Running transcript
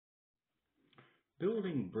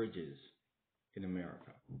Building bridges in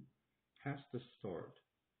America has to start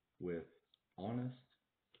with honest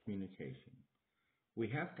communication. We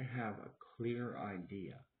have to have a clear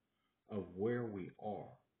idea of where we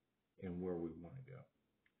are and where we want to go.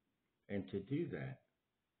 And to do that,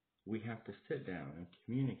 we have to sit down and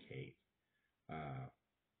communicate uh,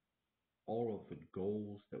 all of the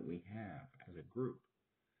goals that we have as a group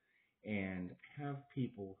and have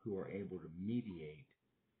people who are able to mediate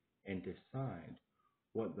and decide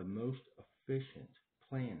what the most efficient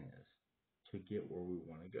plan is to get where we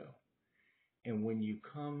want to go. And when you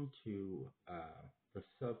come to the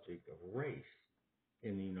subject of race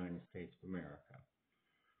in the United States of America,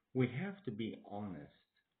 we have to be honest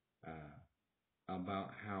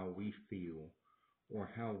about how we feel or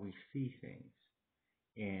how we see things.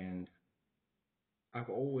 And I've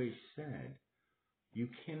always said, you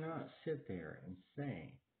cannot sit there and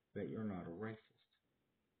say that you're not a racist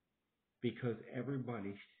because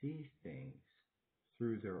everybody sees things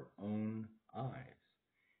through their own eyes.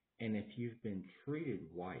 And if you've been treated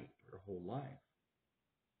white your whole life,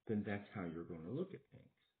 then that's how you're going to look at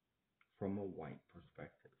things from a white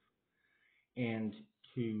perspective. And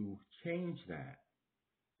to change that,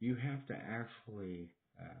 you have to actually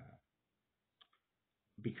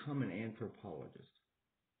become an anthropologist.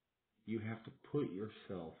 You have to put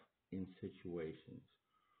yourself in situations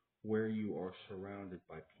where you are surrounded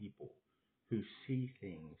by people who see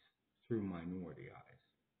things through minority eyes.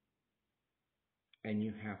 And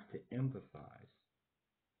you have to empathize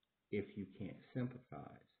if you can't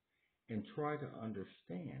sympathize and try to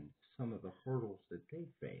understand some of the hurdles that they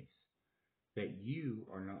face that you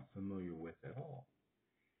are not familiar with at all,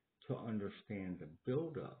 to understand the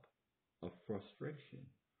buildup of frustration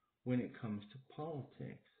when it comes to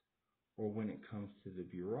politics or when it comes to the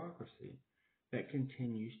bureaucracy that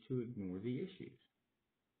continues to ignore the issues.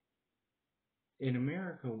 In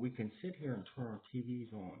America, we can sit here and turn our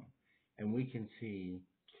TVs on and we can see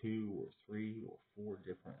 2 or 3 or 4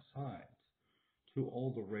 different sides to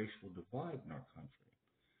all the racial divide in our country.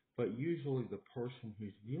 But usually the person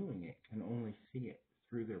who's viewing it can only see it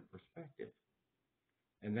through their perspective.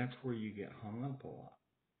 And that's where you get hung up a lot.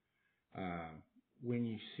 When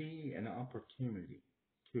you see an opportunity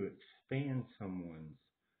to expand someone's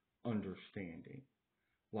understanding,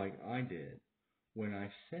 like I did when I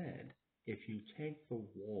said, if you take the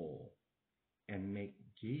wall and make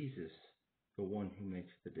Jesus the one who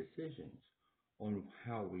makes the decisions on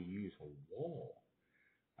how we use a wall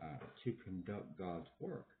to conduct God's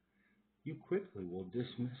work, you quickly will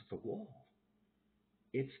dismiss the wall.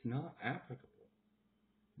 It's not applicable.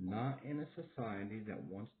 Not in a society that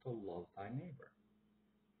wants to love thy neighbor.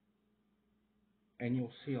 And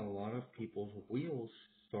you'll see a lot of people's wheels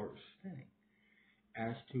start spinning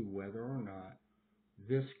as to whether or not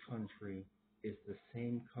this country is the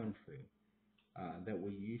same country that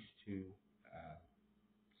we used to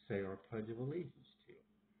say our Pledge of Allegiance to.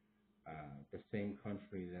 The same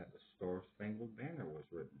country that the Star Spangled Banner was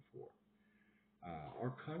written for.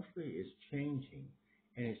 Our country is changing,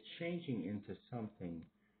 and it's changing into something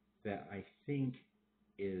that I think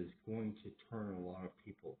is going to turn a lot of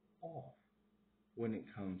people off when it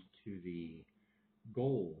comes to the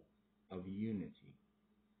goal of unity.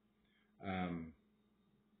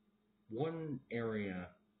 One area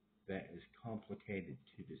that is complicated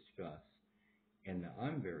to discuss and that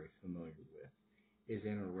I'm very familiar with is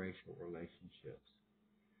interracial relationships.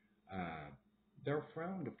 They're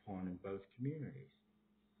frowned upon in both communities.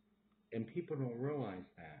 And people don't realize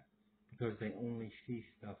that because they only see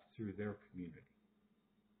stuff through their community.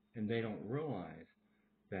 And they don't realize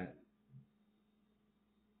that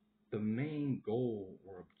the main goal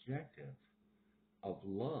or objective of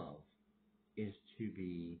love is to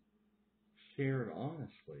be shared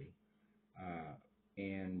honestly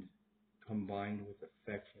and combined with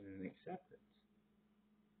affection and acceptance.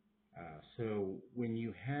 So when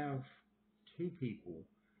you have two people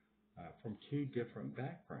from two different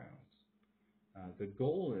backgrounds, the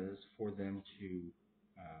goal is for them to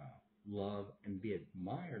love and be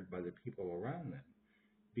admired by the people around them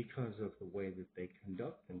because of the way that they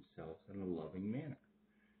conduct themselves in a loving manner.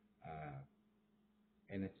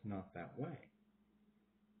 And it's not that way.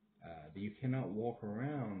 You cannot walk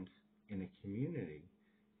around in a community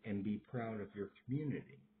and be proud of your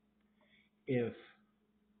community if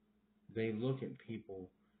they look at people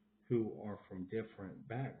who are from different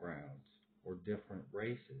backgrounds or different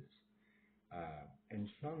races and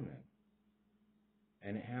shun them.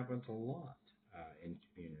 And it happens a lot in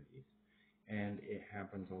communities. And it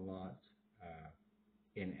happens a lot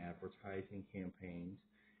in advertising campaigns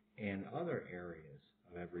and other areas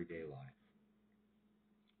of everyday life.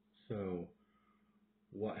 So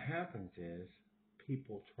What happens is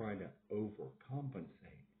people try to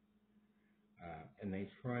overcompensate, and they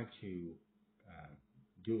try to uh,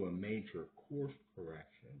 do a major course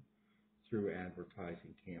correction through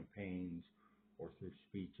advertising campaigns or through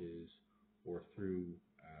speeches or through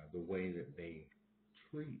the way that they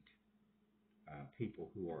treat people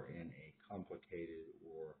who are in a complicated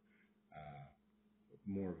or uh,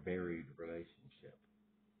 more varied relationship.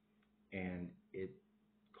 And it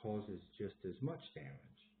causes just as much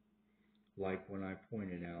damage. Like when I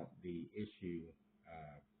pointed out the issue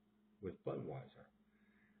uh, with Budweiser.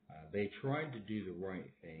 They tried to do the right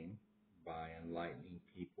thing by enlightening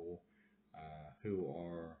people who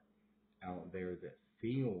are out there that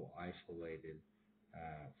feel isolated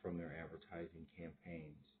from their advertising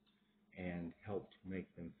campaigns and help to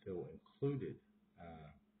make them feel included uh,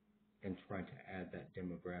 and try to add that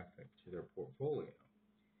demographic to their portfolio.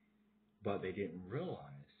 But they didn't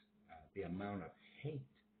realize the amount of hate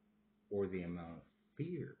or the amount of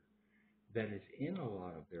fear that is in a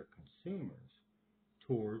lot of their consumers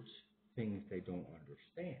towards things they don't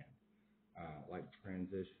understand, like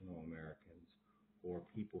transitional Americans or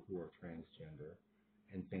people who are transgender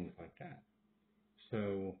and things like that.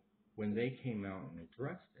 So when they came out and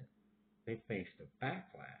addressed it, they faced a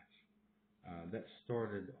backlash that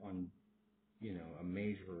started on, a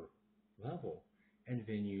major level in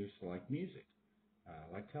venues like music,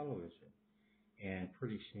 like television. And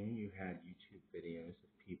pretty soon you had YouTube videos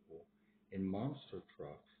of people in monster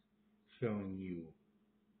trucks showing you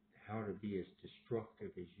how to be as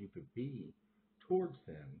destructive as you could be towards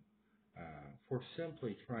them for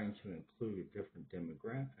simply trying to include a different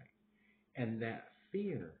demographic. And that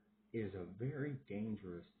fear is a very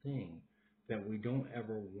dangerous thing that we don't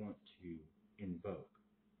ever want to invoke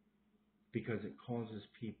because it causes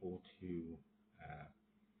people to uh,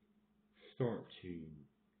 start to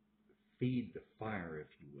feed the fire, if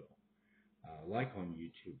you will, like on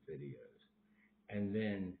YouTube videos. And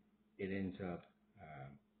then it ends up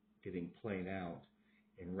getting played out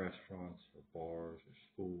in restaurants or bars or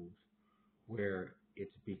schools where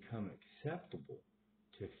it's become acceptable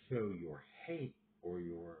to show your hate or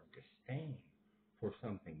your disdain for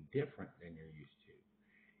something different than you're used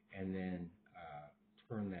to, and then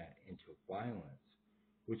turn that into violence,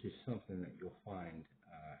 which is something that you'll find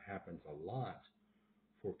happens a lot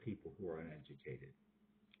for people who are uneducated.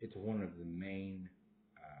 It's one of the main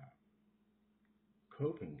uh,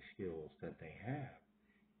 coping skills that they have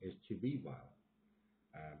is to be violent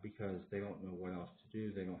because they don't know what else to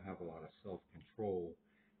do. They don't have a lot of self-control,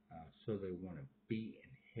 so they want to beat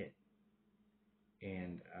and hit.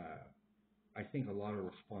 And I think a lot of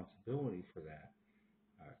responsibility for that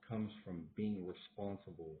comes from being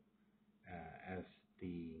responsible as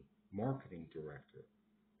the marketing director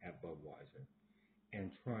at Budweiser and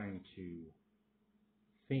trying to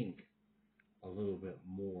think a little bit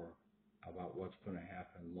more about what's going to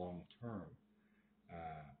happen long term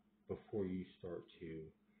uh, before you start to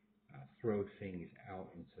throw things out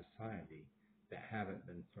in society that haven't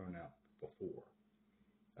been thrown out before.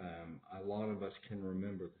 A lot of us can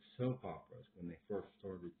remember the soap operas when they first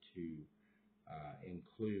started to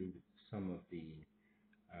include some of the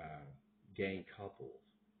uh, gay couples.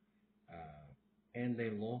 And they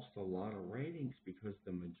lost a lot of ratings because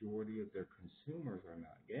the majority of their consumers are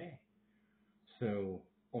not gay. So,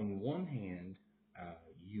 on one hand,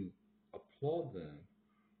 you applaud them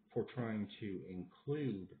for trying to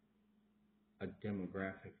include a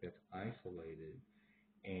demographic that's isolated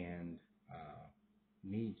and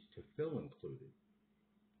needs to feel included.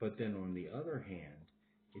 But then on the other hand,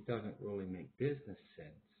 it doesn't really make business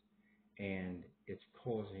sense and it's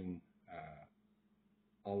causing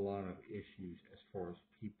a lot of issues as far as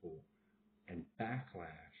people and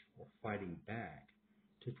backlash or fighting back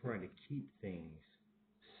to try to keep things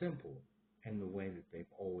simple and the way that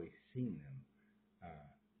they've always seen them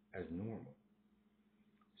as normal.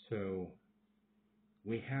 So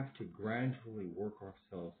we have to gradually work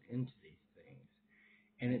ourselves into these things.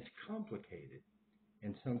 And it's complicated.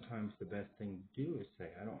 And sometimes the best thing to do is say,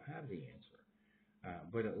 I don't have the answer.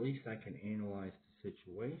 But at least I can analyze the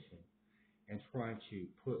situation and try to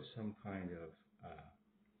put some kind of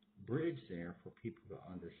bridge there for people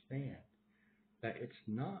to understand that it's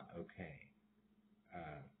not okay,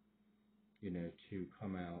 uh, to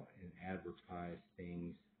come out and advertise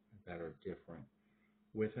things that are different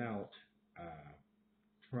without uh,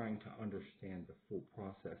 trying to understand the full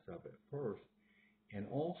process of it first. And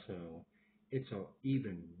also, it's an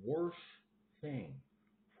even worse thing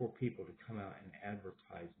for people to come out and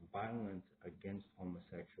advertise violence against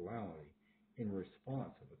homosexuality in